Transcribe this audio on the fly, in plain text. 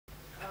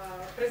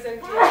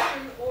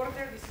presentation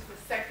order. This is the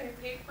second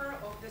paper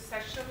of the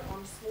session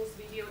on smooth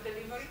video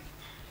delivery.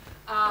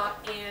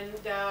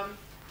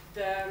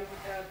 The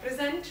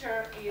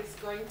presenter is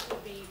going to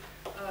be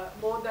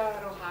Moda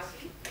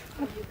Rohati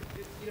from the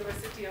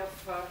University of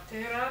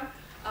Tehran.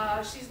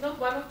 She's not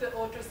one of the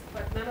authors,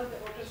 but none of the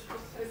authors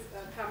has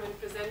come and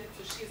presented,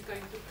 so she's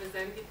going to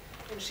present it.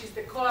 And she's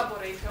the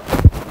collaborator of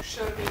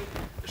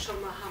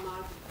Shulma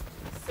Hamad.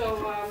 So,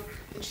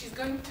 and she's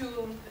going to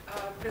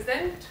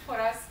present for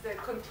us the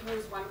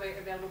continuous one-way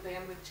available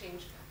bandwidth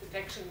change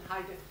detection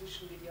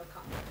high-definition video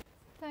content.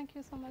 Thank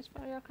you so much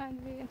for your kind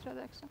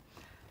introduction.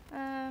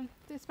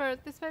 This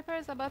paper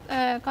is about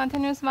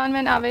continuous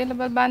one-way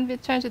available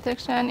bandwidth change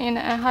detection in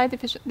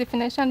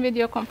high-definition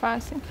video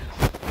conferencing.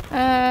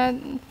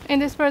 In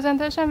this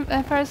presentation,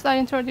 first I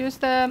introduce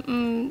the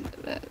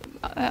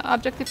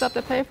objectives of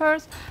the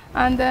papers,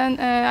 and then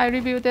I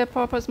review the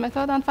proposed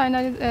method, and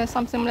finally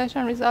some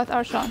simulation results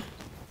are shown.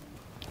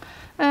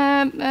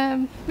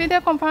 Video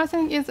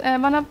conferencing is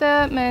one of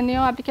the new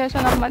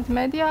applications of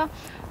multimedia,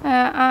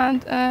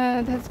 and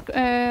that's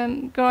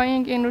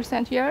growing in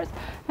recent years.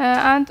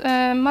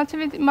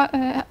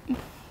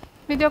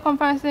 Video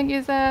conferencing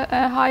is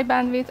a high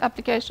bandwidth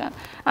application,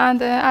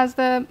 and as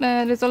the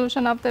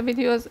resolution of the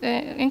videos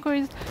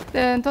increase,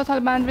 the total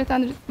bandwidth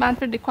and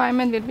bandwidth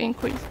requirement will be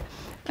increased.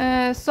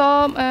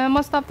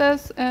 Most of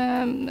this,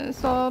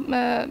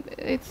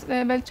 it's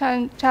very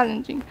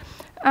challenging.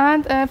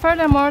 And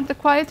furthermore, the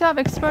quality of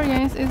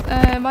experience is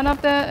one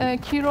of the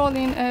key role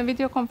in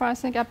video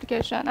conferencing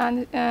application,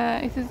 and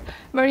it is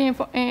very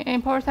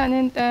important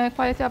in the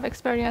quality of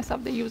experience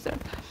of the user.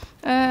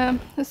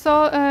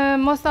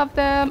 Most of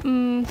the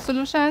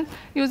solutions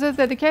uses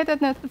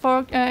dedicated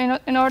network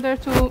in order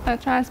to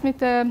transmit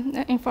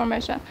the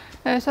information,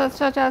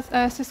 such as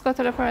Cisco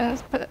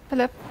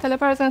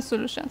telepresence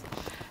solutions.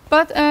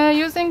 But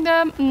using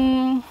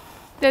the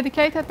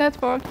dedicated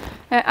network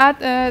at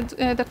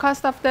the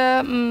cost of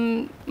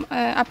the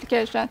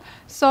application.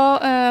 So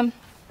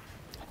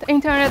the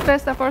internet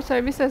best effort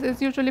services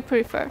is usually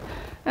preferred.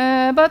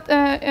 But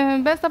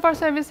best effort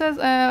services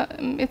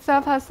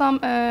itself has some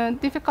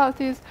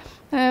difficulties.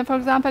 For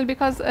example,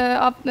 because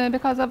of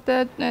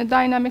the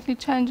dynamically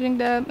changing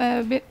the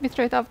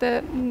bitrate of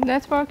the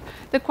network,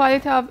 the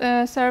quality of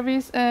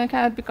service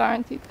cannot be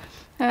guaranteed,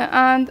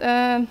 and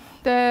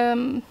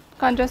the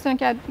congestion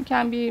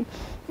can be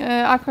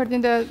occurred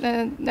in the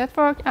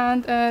network,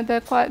 and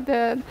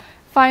the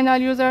final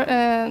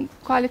user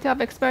quality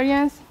of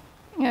experience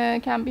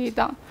can be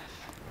done.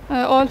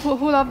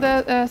 Whole of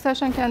the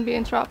session can be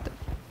interrupted.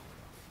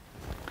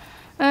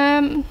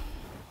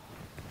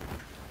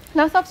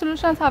 Lots of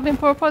solutions have been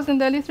proposed in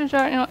the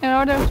literature in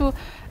order to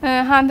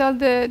handle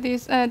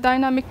these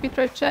dynamic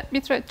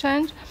bitrate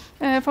change.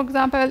 For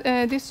example,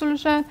 this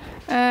solution,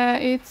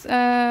 it's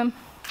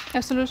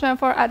a solution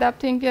for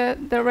adapting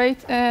the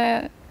rate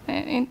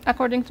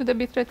according to the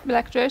bitrate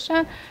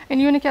fluctuation in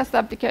unicast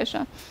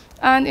application.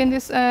 And in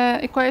this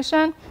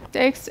equation, the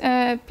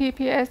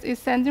XPPS is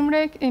sending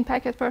rate in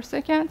packet per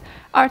second,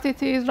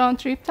 RTT is round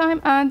trip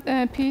time, and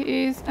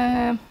P is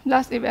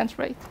last event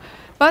rate.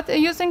 But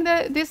using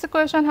this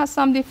equation has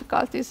some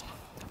difficulties.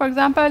 For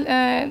example,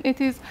 it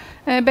is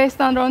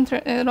based on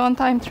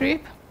runtime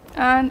trip,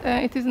 and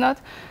it is not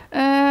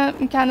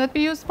cannot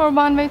be used for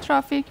one-way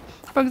traffic.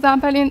 For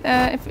example,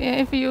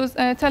 if we use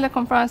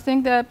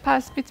teleconferencing, the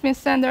path between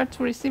sender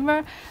to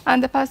receiver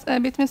and the path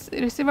between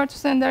receiver to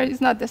sender is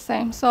not the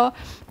same. So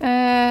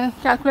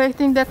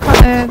calculating the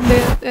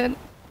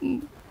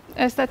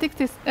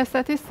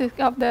statistic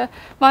of the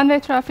one-way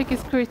traffic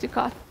is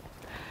critical.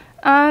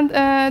 And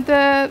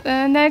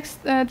the next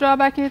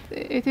drawback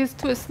it is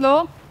too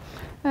slow,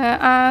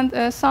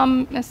 and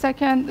some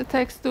second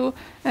takes to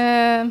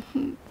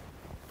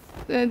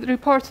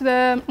report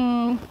the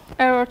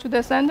error to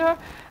the sender.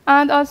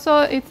 And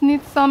also it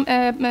needs some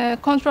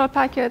control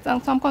packets,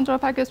 and some control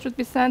packets should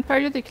be sent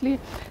periodically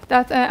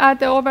that add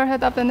the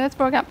overhead of the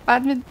network,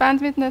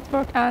 bandwidth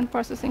network, and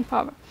processing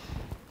power.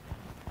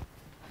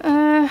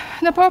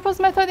 The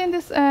proposed method in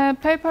this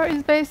paper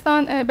is based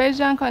on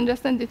Bayesian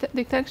congestion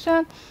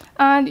detection,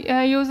 and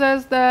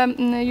uses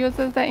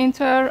the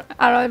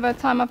inter-arrival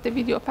time of the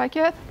video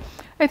packet.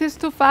 It is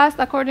too fast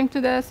according to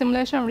the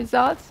simulation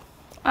results,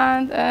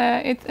 and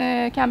it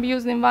can be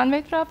used in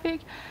one-way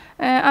traffic.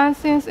 And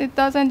since it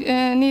doesn't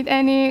need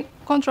any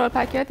control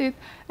packet, it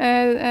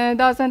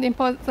doesn't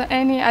impose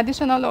any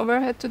additional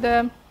overhead to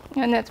the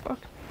network.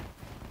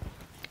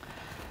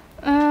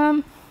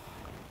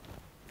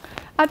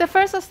 At the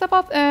first step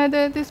of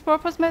this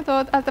proposed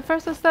method,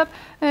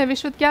 we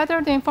should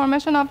gather the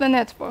information of the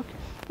network.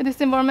 This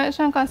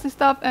information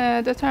consists of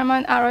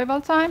determined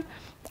arrival time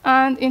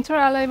and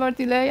inter-arrival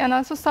delay, and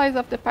also size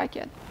of the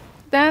packet.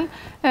 Then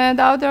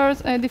the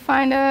authors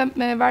define a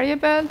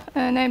variable,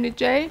 namely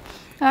J,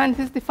 and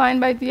it is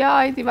defined by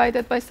di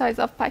divided by size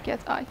of packet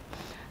I.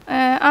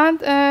 And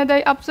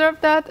they observe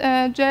that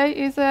J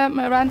is a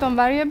random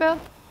variable.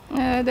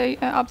 They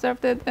observe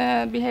the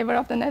behavior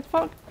of the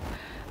network,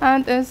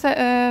 and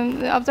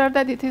observe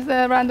that it is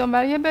a random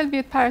variable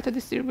with Pareto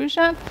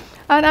distribution,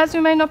 And as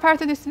you may know,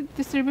 parity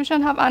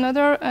distribution has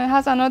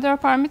another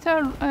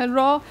parameter,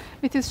 rho,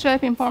 which is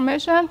shape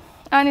information,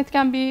 and it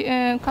can be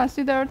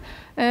considered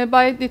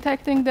by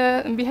detecting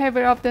the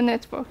behavior of the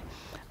network.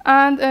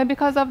 And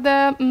because of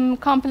the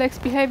complex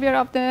behavior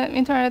of the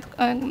internet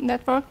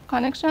network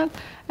connection,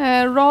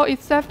 rho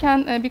itself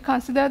can be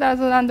considered as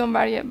a random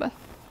variable.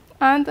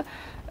 And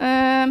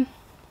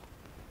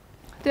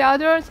the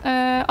others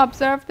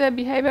observed the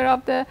behavior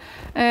of the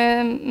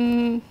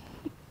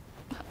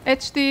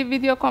HD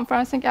video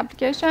conferencing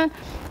application,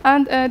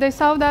 and they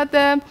saw that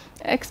the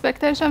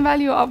expectation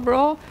value of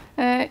rho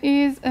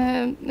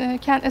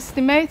can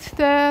estimate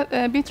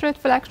the bitrate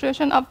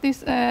fluctuation of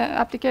this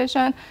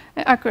application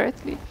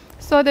accurately.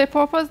 So they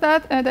propose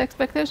that the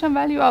expectation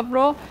value of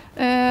rho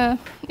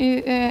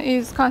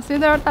is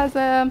considered as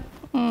a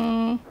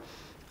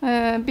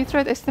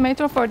bitrate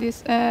estimator for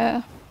this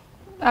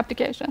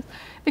applications.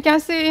 We can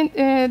see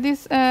in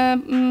this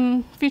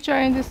feature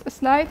in this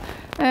slide.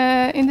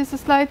 In this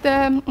slide,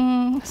 the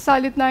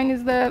solid line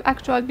is the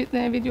actual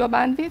video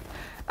bandwidth,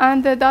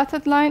 and the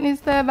dotted line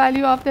is the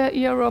value of the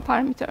ear-rho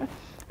parameter.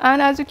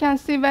 And as you can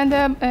see, when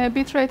the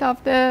bitrate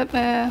of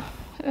the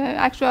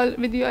actual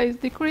video is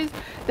decreased,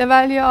 the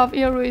value of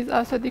ear-rho is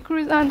also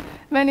decreased, and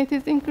when it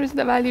is increased,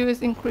 the value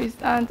is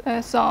increased, and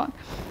so on.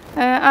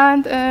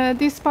 And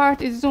this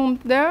part is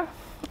zoomed there.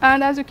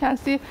 And as you can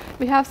see,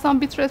 we have some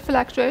bitrate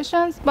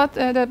fluctuations, but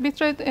the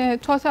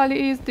bitrate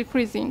totally is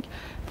decreasing.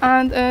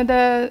 And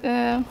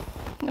the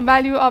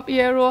value of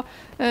ear-rho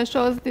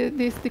shows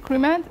this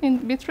decrement in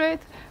bitrate,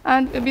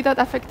 and without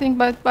affecting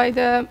but by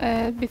the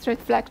bitrate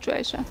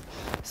fluctuations.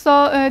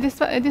 So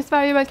this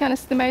variable can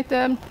estimate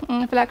the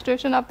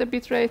fluctuation of the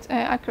bitrate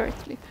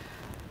accurately.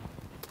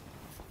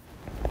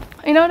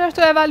 In order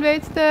to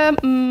evaluate the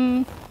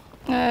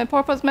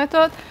purpose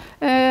method,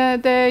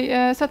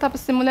 they set up a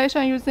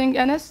simulation using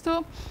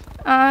NS2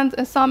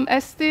 and some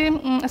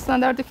SD,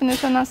 standard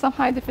definition, and some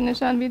high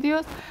definition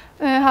videos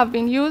have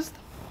been used.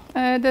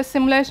 The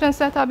simulation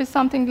setup is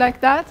something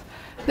like that.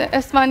 The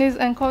S1 is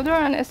encoder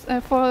and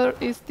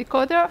S4 is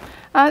decoder,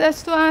 and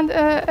S2 and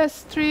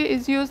S3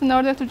 is used in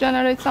order to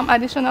generate some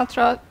additional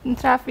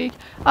traffic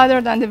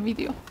other than the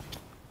video.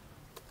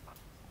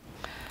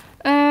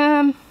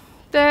 The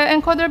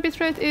encoder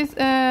bitrate is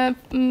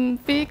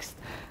fixed,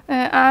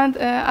 and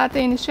at the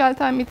initial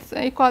time it's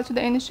equal to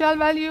the initial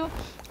value,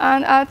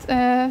 and at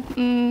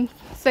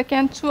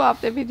second 2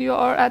 of the video,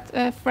 or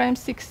at frame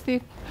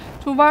 62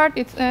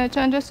 it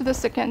changes to the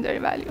secondary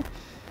value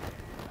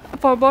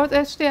for both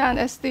HD and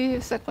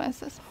SD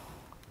sequences.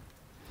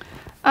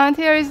 And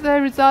here is the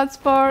results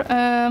for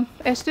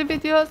HD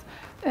videos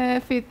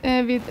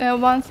with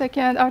 1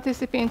 second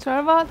RTCP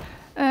interval.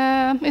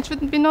 It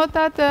should be noted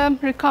that the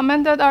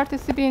recommended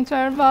RTCP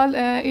interval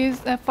is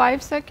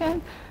 5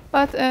 seconds.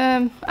 But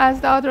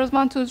as the others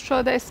want to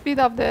show the speed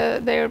of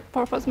their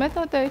purpose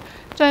method, they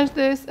change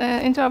this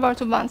interval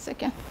to 1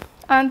 second.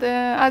 And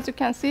as you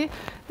can see,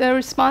 the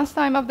response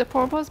time of the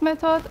purpose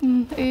method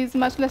is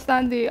much less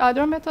than the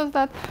other methods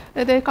that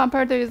they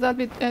compare the result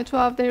with 2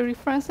 of their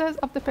references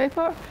of the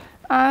paper.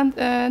 And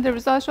the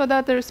results show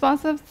that the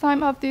response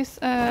time of this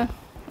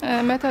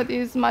method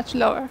is much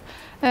lower.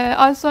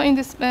 Also, in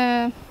this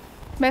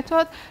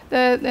method,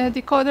 the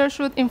decoder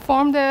should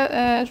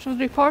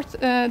report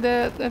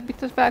the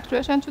bitrate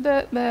fluctuation to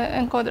the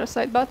encoder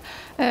side. But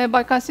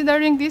by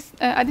considering this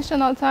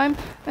additional time,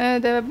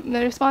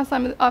 the response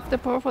time of the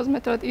purpose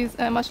method is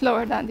much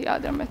lower than the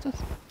other methods.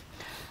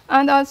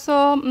 And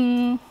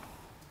also,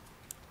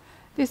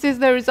 this is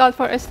the result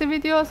for SD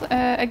videos,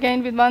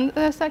 again with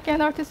 1 second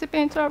RTCP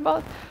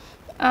interval.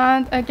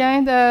 And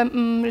again, the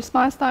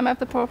response time of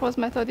the purpose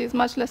method is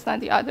much less than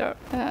the other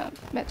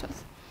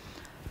methods.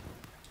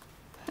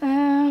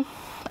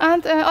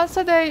 And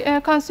also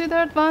they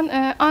considered one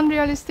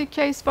unrealistic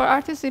case for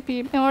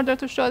RTCP in order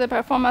to show the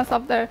performance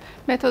of their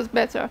methods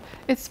better.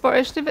 It's for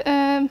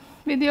HD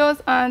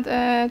videos and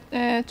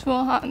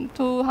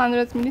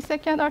 200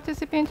 millisecond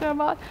RTCP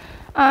interval.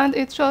 And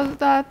it shows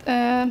that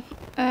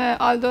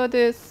although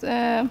this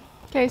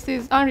case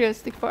is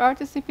unrealistic for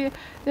RTCP,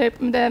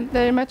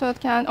 their method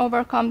can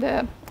overcome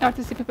the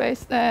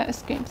RTCP-based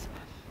schemes.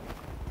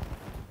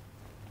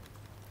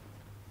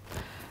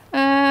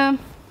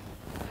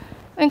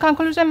 In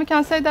conclusion, we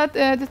can say that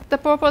the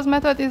purpose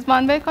method is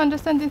one-way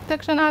congestion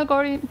detection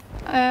algorithm,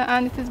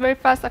 and it is very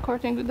fast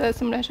according to the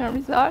simulation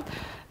result.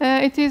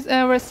 It is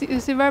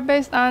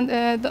receiver-based, and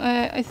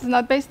it is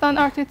not based on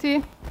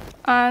RTT.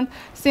 And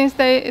since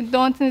they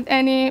don't need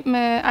any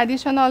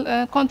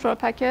additional control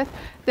packet,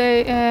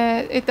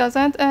 it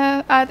doesn't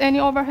add any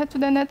overhead to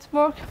the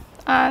network.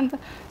 And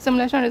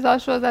simulation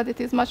result shows that it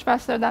is much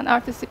faster than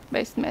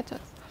RTC-based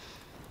methods.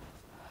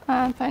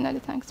 And finally,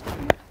 thanks for your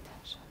attention.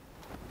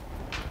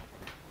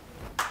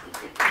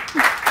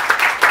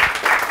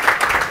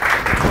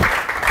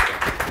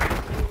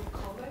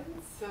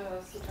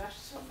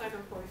 Suggestions? I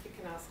don't know if you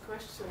can ask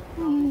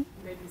questions.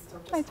 Maybe it's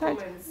not just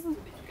comments that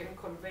you can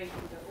convey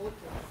to the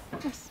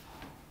audience. Yes.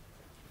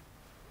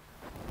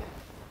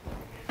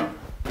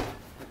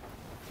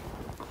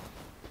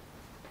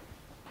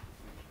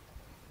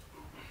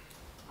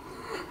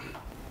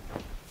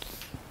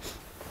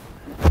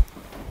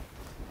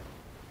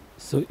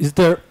 So is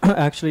there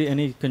actually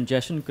any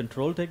congestion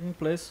control taking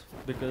place?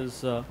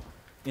 Because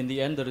in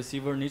the end, the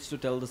receiver needs to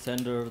tell the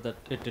sender that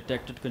it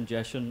detected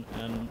congestion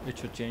and it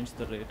should change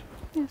the rate.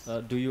 Yes.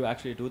 Do you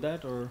actually do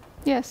that, or?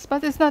 Yes,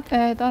 but it's not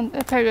done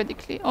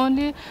periodically.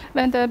 Only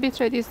when the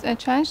bitrate is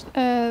changed,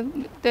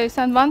 they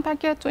send one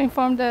packet to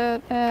inform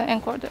the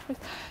encoder.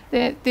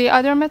 The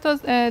other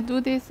methods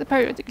do this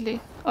periodically.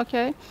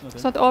 Okay?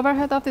 So the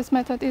overhead of this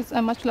method is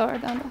much lower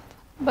than that.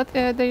 But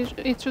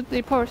it should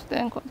report the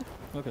encoder.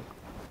 Okay.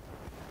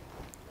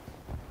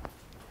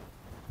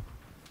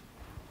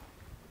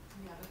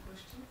 Any other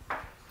questions?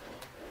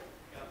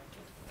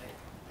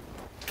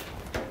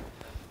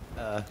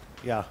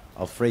 Yeah,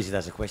 I'll phrase it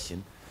as a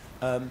question.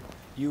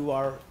 You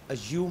are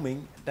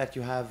assuming that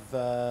you have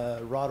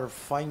rather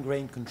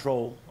fine-grained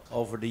control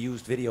over the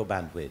used video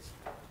bandwidth.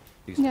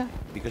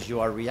 Because you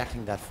are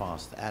reacting that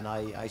fast. And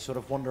I sort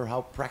of wonder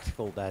how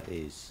practical that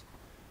is.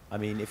 I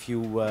mean, if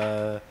you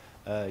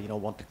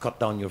want to cut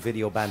down your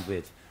video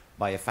bandwidth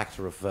by a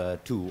factor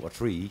of 2 or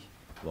 3,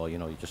 well,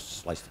 you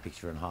just slice the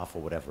picture in half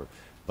or whatever.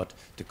 But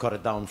to cut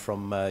it down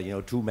from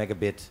 2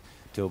 megabit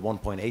to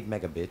 1.8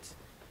 megabit,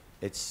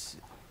 it's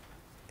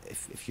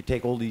if you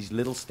take all these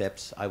little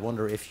steps, I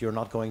wonder if you're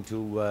not going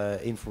to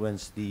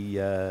influence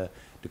the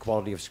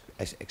quality of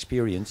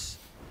experience.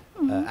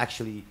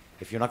 Actually,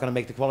 if you're not going to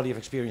make the quality of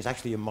experience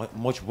actually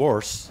much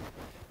worse,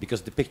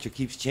 because the picture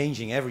keeps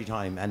changing every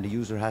time, and the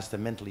user has to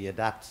mentally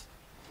adapt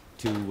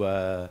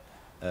to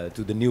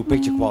the new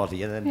picture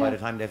quality, and then by the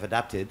time they've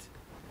adapted,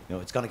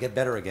 it's going to get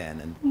better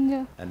again.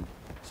 And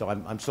so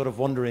I'm sort of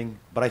wondering,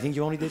 but I think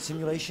you only did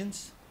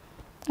simulations?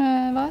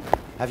 What?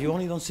 Have you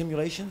only done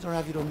simulations, or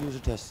have you done user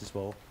tests as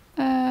well?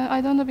 I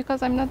don't know,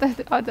 because I'm not the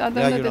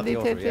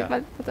detail,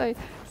 but I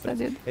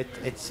studied.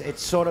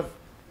 It's sort of,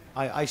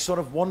 I sort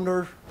of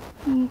wonder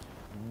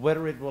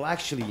whether it will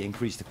actually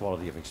increase the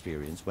quality of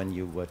experience when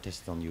you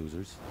test it on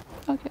users.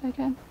 Okay, I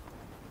can.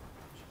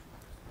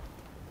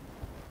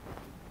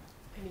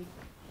 Any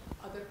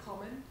other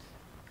comment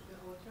to the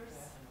authors?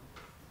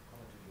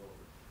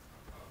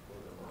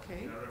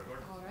 Okay,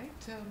 all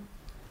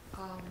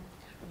right.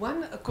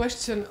 One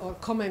question or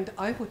comment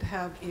I would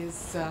have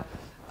is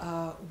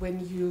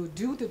when you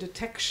do the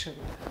detection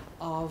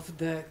of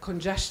the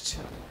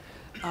congestion,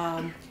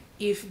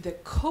 if the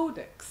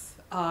codecs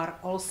are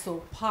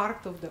also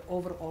part of the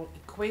overall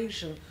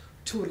equation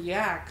to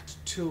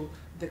react to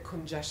the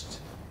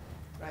congestion,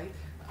 right?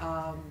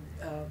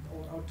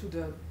 Or to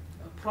the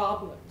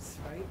problems,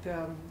 right?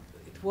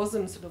 It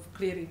wasn't sort of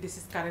clear if this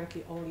is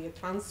currently only a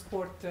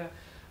transport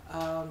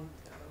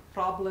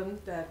problem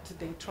that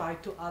they try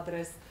to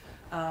address,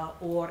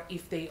 or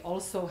if they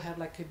also have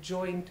like a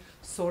joint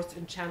source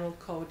and channel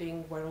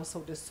coding where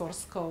also the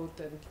source code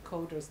and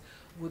decoders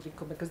would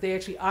recommend, because they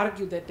actually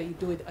argue that they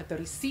do it at the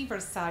receiver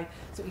side.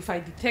 So if I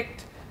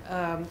detect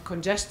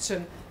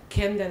congestion,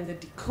 can then the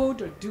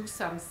decoder do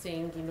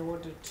something in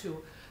order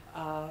to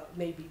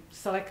maybe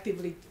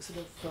selectively sort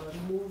of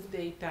remove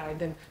data and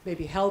then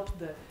maybe help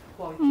the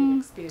quality of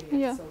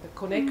experience? So the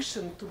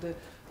connection to the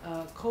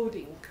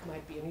coding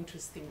might be an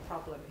interesting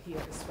problem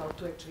here as well,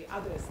 to actually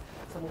address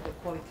some of the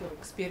quality of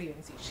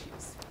experience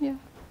issues. Yeah.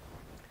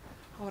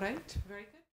 All right, very good.